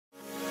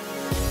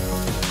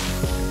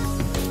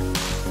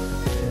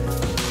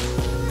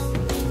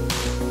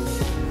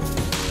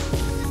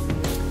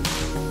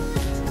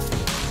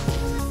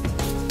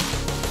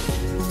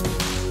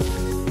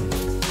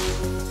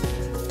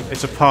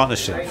it's a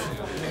partnership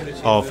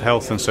of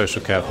health and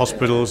social care, of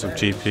hospitals, of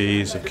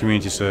GPs, of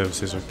community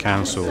services, of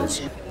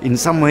councils. In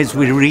some ways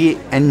we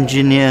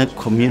re-engineer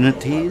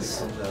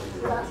communities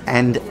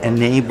and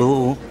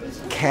enable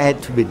care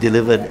to be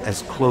delivered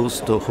as close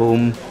to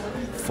home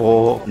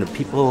for the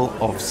people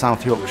of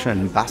South Yorkshire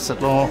and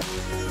Bassetlaw.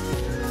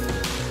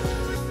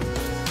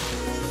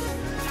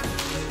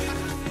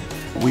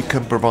 We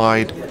can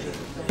provide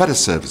better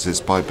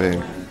services by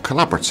being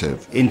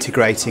collaborative.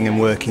 Integrating and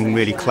working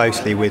really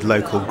closely with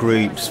local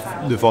groups,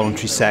 the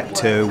voluntary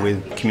sector,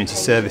 with community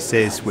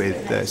services,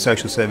 with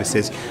social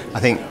services. I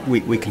think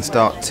we can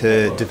start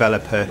to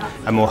develop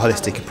a more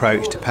holistic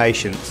approach to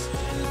patients.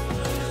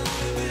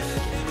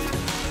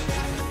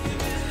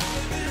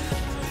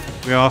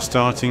 We are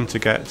starting to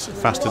get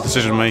faster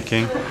decision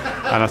making,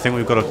 and I think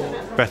we've got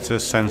a better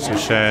sense of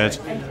shared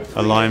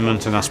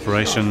alignment and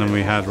aspiration than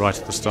we had right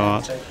at the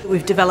start.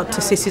 We've developed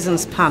a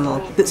citizens panel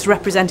that's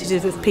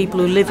representative of people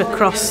who live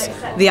across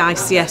the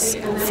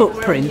ICS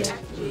footprint.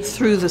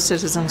 Through the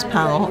citizens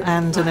panel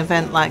and an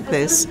event like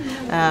this,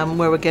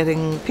 where we're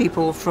getting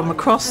people from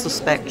across the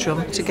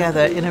spectrum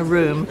together in a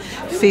room,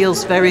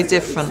 feels very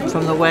different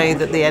from the way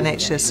that the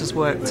NHS has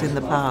worked in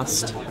the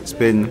past. It's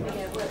been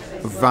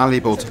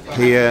valuable to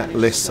hear,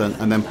 listen,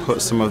 and then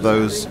put some of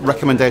those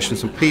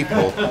recommendations from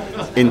people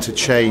into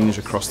change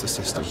across the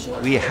system.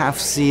 We have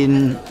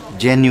seen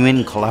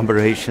genuine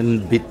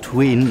collaboration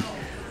between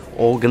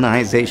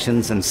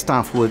organisations and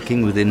staff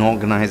working within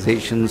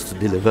organisations to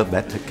deliver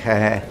better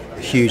care. A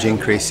huge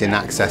increase in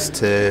access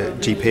to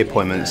GP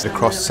appointments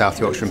across South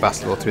Yorkshire and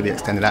Bassetlaw through the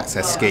Extended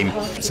Access Scheme,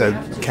 so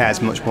care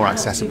is much more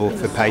accessible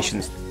for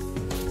patients.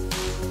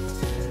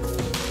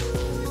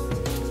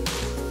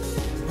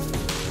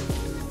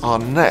 Our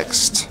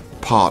next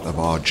part of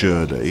our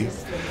journey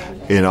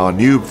in our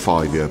new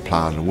 5-year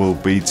plan will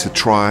be to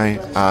try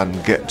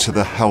and get to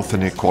the health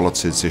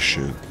inequalities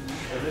issue.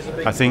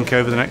 I think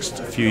over the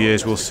next few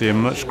years we'll see a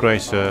much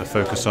greater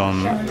focus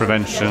on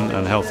prevention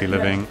and healthy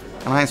living.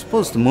 And I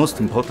suppose the most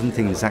important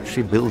thing is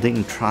actually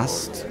building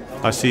trust.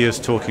 I see us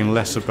talking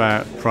less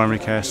about primary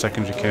care,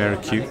 secondary care,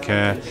 acute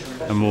care,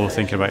 and more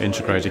thinking about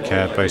integrated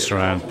care based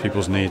around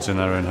people's needs in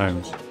their own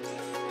homes.